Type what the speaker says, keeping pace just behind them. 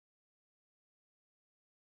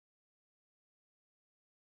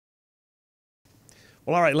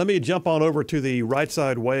Well, all right, let me jump on over to the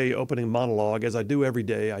Rightside Way opening monologue as I do every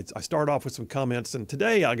day. I start off with some comments, and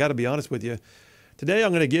today, I got to be honest with you, today I'm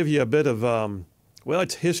going to give you a bit of, well,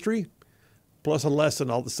 it's history plus a lesson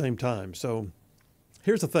all at the same time. So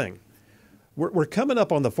here's the thing. We're coming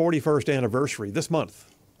up on the 41st anniversary this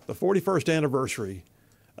month, the 41st anniversary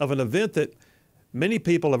of an event that many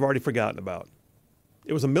people have already forgotten about.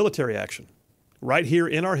 It was a military action right here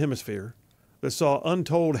in our hemisphere that saw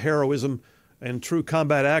untold heroism and true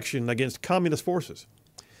combat action against communist forces.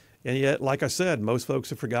 And yet, like I said, most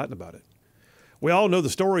folks have forgotten about it. We all know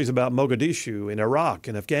the stories about Mogadishu in Iraq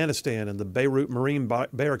and Afghanistan and the Beirut Marine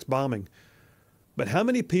barracks bombing. But how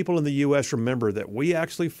many people in the U.S. remember that we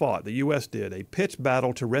actually fought, the U.S. did, a pitched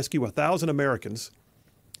battle to rescue 1,000 Americans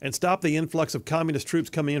and stop the influx of communist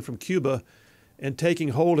troops coming in from Cuba and taking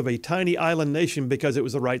hold of a tiny island nation because it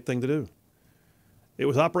was the right thing to do? It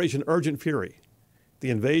was Operation Urgent Fury, the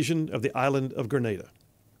invasion of the island of Grenada.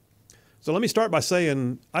 So let me start by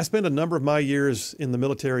saying I spent a number of my years in the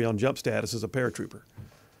military on jump status as a paratrooper.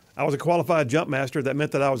 I was a qualified jump master. That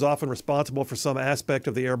meant that I was often responsible for some aspect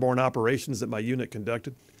of the airborne operations that my unit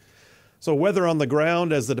conducted. So whether on the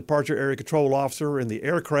ground as the departure area control officer or in the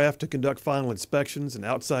aircraft to conduct final inspections and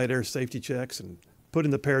outside air safety checks and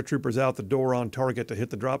putting the paratroopers out the door on target to hit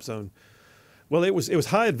the drop zone, well, it was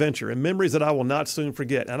high adventure and memories that I will not soon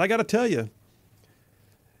forget. And I got to tell you,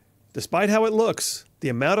 despite how it looks, the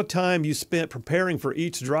amount of time you spent preparing for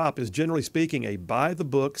each drop is, generally speaking, a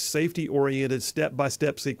by-the-book, safety-oriented,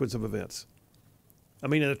 step-by-step sequence of events. I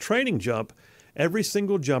mean, in a training jump, every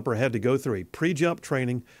single jumper had to go through a pre-jump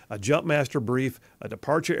training, a jump master brief, a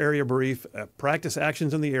departure area brief, practice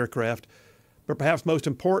actions in the aircraft, but perhaps most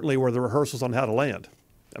importantly were the rehearsals on how to land.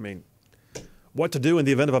 I mean, what to do in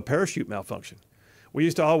the event of a parachute malfunction. We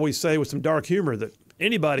used to always say with some dark humor that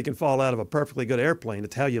anybody can fall out of a perfectly good airplane.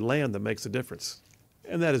 It's how you land that makes the difference.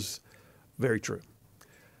 And that is very true.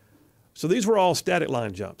 So these were all static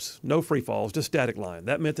line jumps, no free falls, just static line.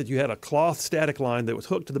 That meant that you had a cloth static line that was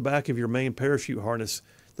hooked to the back of your main parachute harness.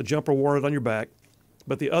 The jumper wore it on your back,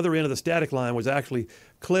 but the other end of the static line was actually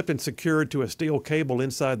clipped and secured to a steel cable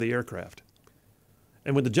inside the aircraft.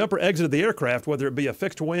 And when the jumper exited the aircraft, whether it be a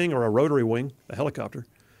fixed wing or a rotary wing, a helicopter,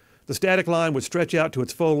 the static line would stretch out to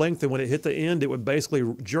its full length, and when it hit the end, it would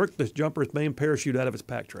basically jerk the jumper's main parachute out of its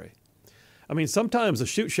pack tray. I mean, sometimes the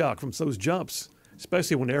chute shock from those jumps,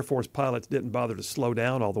 especially when Air Force pilots didn't bother to slow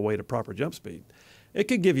down all the way to proper jump speed, it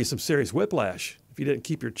could give you some serious whiplash if you didn't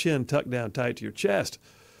keep your chin tucked down tight to your chest.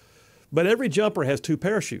 But every jumper has two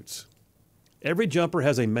parachutes. Every jumper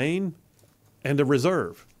has a main and a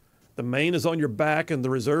reserve. The main is on your back, and the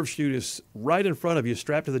reserve chute is right in front of you,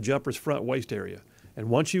 strapped to the jumper's front waist area. And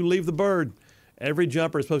once you leave the bird, every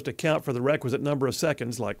jumper is supposed to count for the requisite number of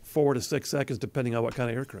seconds, like 4 to 6 seconds, depending on what kind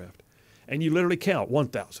of aircraft. And you literally count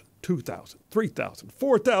 1,000, 2,000, 3,000,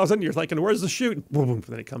 4,000. You're thinking, where's the chute? Boom, boom,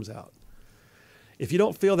 then it comes out. If you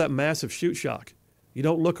don't feel that massive chute shock, you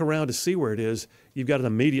don't look around to see where it is, you've got an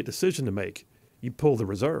immediate decision to make. You pull the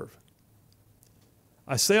reserve.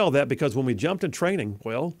 I say all that because when we jumped in training,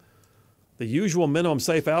 well, the usual minimum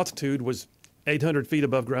safe altitude was 800 feet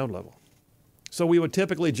above ground level. So we would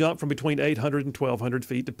typically jump from between 800 and 1,200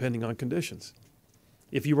 feet, depending on conditions.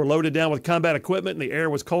 If you were loaded down with combat equipment and the air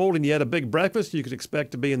was cold and you had a big breakfast, you could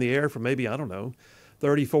expect to be in the air for maybe,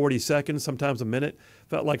 30, 40 seconds, sometimes a minute.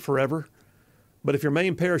 Felt like forever. But if your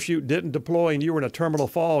main parachute didn't deploy and you were in a terminal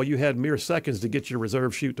fall, you had mere seconds to get your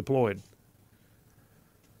reserve chute deployed.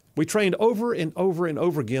 We trained over and over and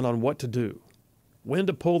over again on what to do. When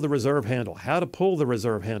to pull the reserve handle, how to pull the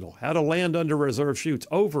reserve handle, how to land under reserve chutes,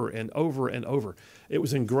 over and over and over. It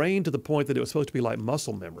was ingrained to the point that it was supposed to be like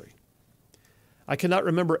muscle memory. I cannot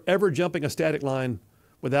remember ever jumping a static line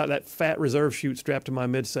without that fat reserve chute strapped to my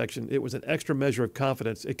midsection. It was an extra measure of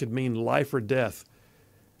confidence. It could mean life or death.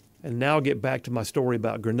 And now I'll get back to my story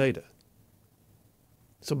about Grenada.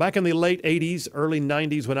 So back in the late 80s, early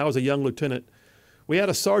 90s, when I was a young lieutenant, we had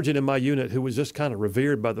a sergeant in my unit who was just kind of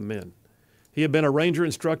revered by the men. He had been a Ranger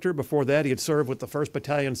instructor. Before that, he had served with the 1st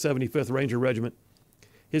Battalion, 75th Ranger Regiment.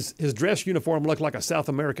 His dress uniform looked like a South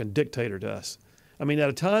American dictator to us. I mean, at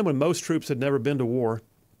a time when most troops had never been to war,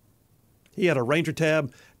 he had a Ranger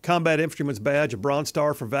tab, combat instruments badge, a Bronze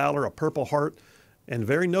Star for Valor, a Purple Heart, and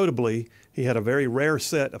very notably, he had a very rare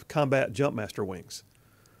set of combat jumpmaster wings.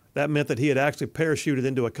 That meant that he had actually parachuted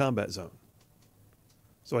into a combat zone.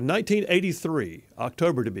 So in 1983,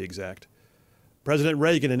 October to be exact, President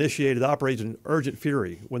Reagan initiated Operation Urgent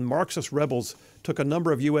Fury when Marxist rebels took a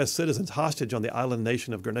number of U.S. citizens hostage on the island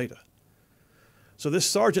nation of Grenada. So this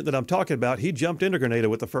sergeant that I'm talking about, he jumped into Grenada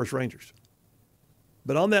with the 1st Rangers.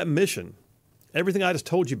 But on that mission, everything I just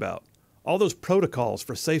told you about, All those protocols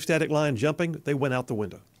for safe static line jumping, they went out the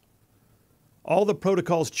window. All the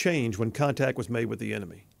protocols changed when contact was made with the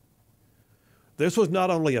enemy. This was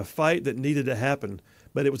not only a fight that needed to happen,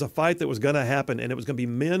 but it was a fight that was going to happen, and it was going to be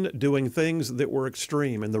men doing things that were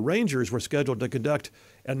extreme. And the Rangers were scheduled to conduct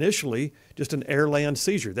initially just an air-land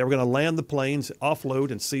seizure. They were going to land the planes,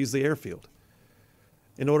 offload, and seize the airfield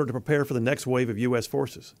in order to prepare for the next wave of U.S.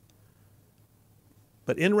 forces.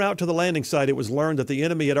 But en route to the landing site, it was learned that the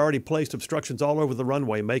enemy had already placed obstructions all over the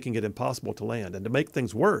runway, making it impossible to land. And to make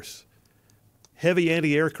things worse, heavy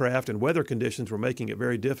anti-aircraft and weather conditions were making it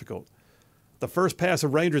very difficult. The first pass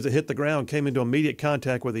of Rangers that hit the ground came into immediate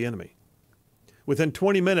contact with the enemy. Within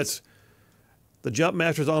 20 minutes, the jump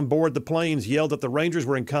masters on board the planes yelled that the Rangers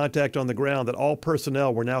were in contact on the ground, that all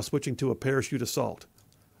personnel were now switching to a parachute assault.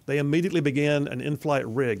 They immediately began an in-flight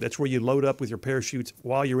rig. That's where you load up with your parachutes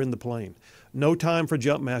while you're in the plane. No time for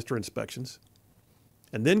jump master inspections.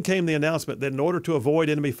 And then came the announcement that in order to avoid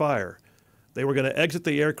enemy fire, they were going to exit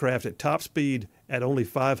the aircraft at top speed at only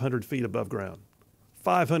 500 feet above ground.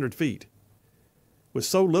 500 feet. With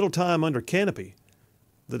so little time under canopy,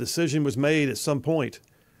 the decision was made at some point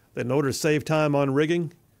that in order to save time on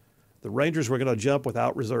rigging, the Rangers were going to jump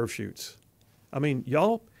without reserve chutes. I mean,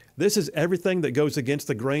 y'all, this is everything that goes against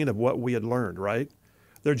the grain of what we had learned, right?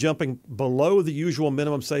 They're jumping below the usual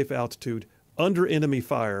minimum safe altitude, under enemy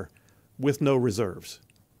fire, with no reserves.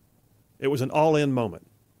 It was an all-in moment.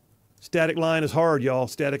 Static line is hard, y'all.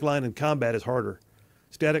 Static line in combat is harder.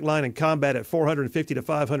 Static line in combat at 450 to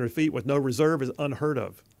 500 feet with no reserve is unheard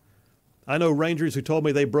of. I know Rangers who told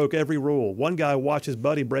me they broke every rule. One guy watched his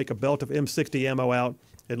buddy break a belt of M60 ammo out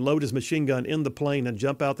and load his machine gun in the plane and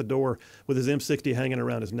jump out the door with his M60 hanging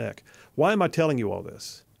around his neck. Why am I telling you all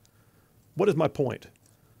this? What is my point?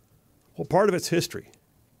 Well, part of it's history.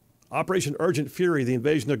 Operation Urgent Fury, the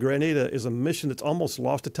invasion of Grenada, is a mission that's almost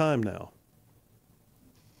lost to time now.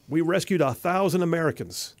 We rescued 1,000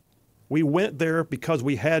 Americans. We went there because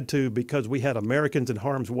we had to, because we had Americans in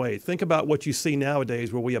harm's way. Think about what you see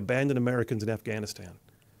nowadays where we abandon Americans in Afghanistan.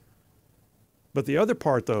 But the other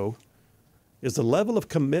part, though, is the level of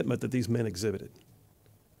commitment that these men exhibited.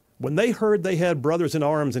 When they heard they had brothers in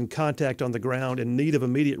arms in contact on the ground in need of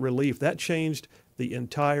immediate relief, that changed the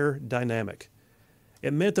entire dynamic.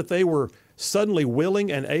 It meant that they were suddenly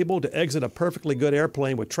willing and able to exit a perfectly good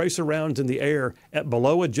airplane with tracer rounds in the air at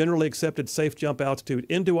below a generally accepted safe jump altitude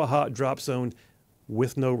into a hot drop zone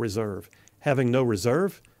with no reserve. Having no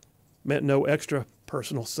reserve meant no extra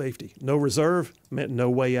personal safety. No reserve meant no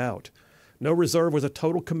way out. No reserve was a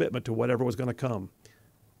total commitment to whatever was going to come.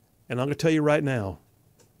 And I'm going to tell you right now,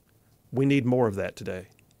 we need more of that today.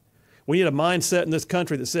 We need a mindset in this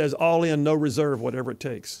country that says all in, no reserve, whatever it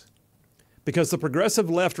takes. Because the progressive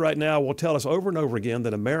left right now will tell us over and over again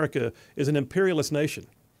that America is an imperialist nation,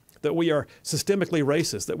 that we are systemically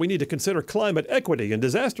racist, that we need to consider climate equity and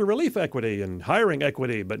disaster relief equity and hiring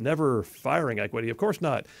equity, but never firing equity. Of course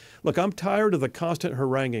not. Look, I'm tired of the constant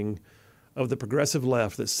haranguing of the progressive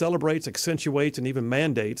left that celebrates, accentuates, and even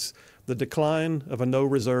mandates the decline of a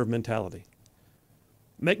no-reserve mentality.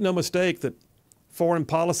 Make no mistake that foreign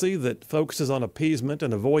policy that focuses on appeasement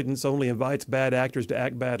and avoidance only invites bad actors to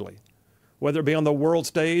act badly. Whether it be on the world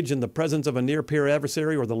stage in the presence of a near-peer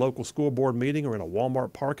adversary or the local school board meeting or in a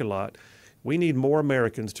Walmart parking lot, we need more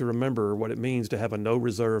Americans to remember what it means to have a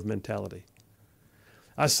no-reserve mentality.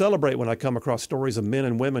 I celebrate when I come across stories of men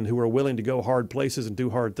and women who are willing to go hard places and do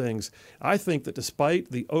hard things. I think that despite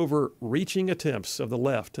the overreaching attempts of the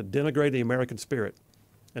left to denigrate the American spirit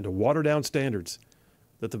and to water down standards,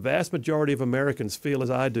 that the vast majority of Americans feel as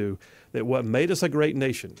I do, that what made us a great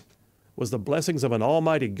nation was the blessings of an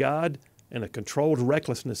almighty God and a controlled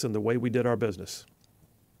recklessness in the way we did our business.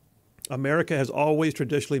 America has always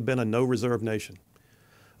traditionally been a no-reserve nation,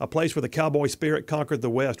 a place where the cowboy spirit conquered the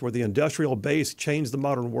West, where the industrial base changed the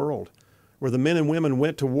modern world, where the men and women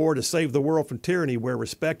went to war to save the world from tyranny, where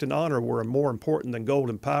respect and honor were more important than gold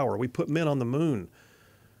and power. We put men on the moon,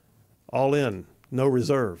 all in, no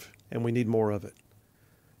reserve, and we need more of it.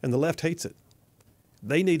 And the left hates it.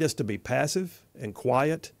 They need us to be passive and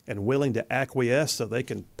quiet and willing to acquiesce so they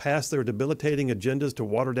can pass their debilitating agendas to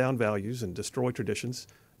water down values and destroy traditions,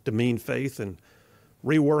 demean faith, and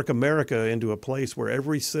rework America into a place where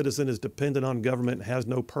every citizen is dependent on government and has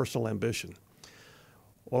no personal ambition.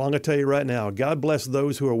 Well, I'm going to tell you right now, God bless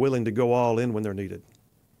those who are willing to go all in when they're needed.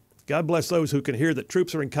 God bless those who can hear that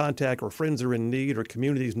troops are in contact or friends are in need or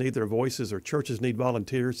communities need their voices or churches need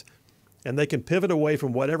volunteers, and they can pivot away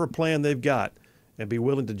from whatever plan they've got and be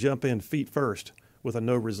willing to jump in feet first with a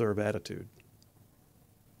no-reserve attitude.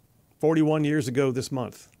 41 years ago this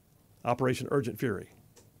month, Operation Urgent Fury.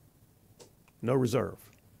 No reserve.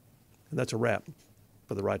 And that's a wrap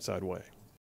for the Rightside Way.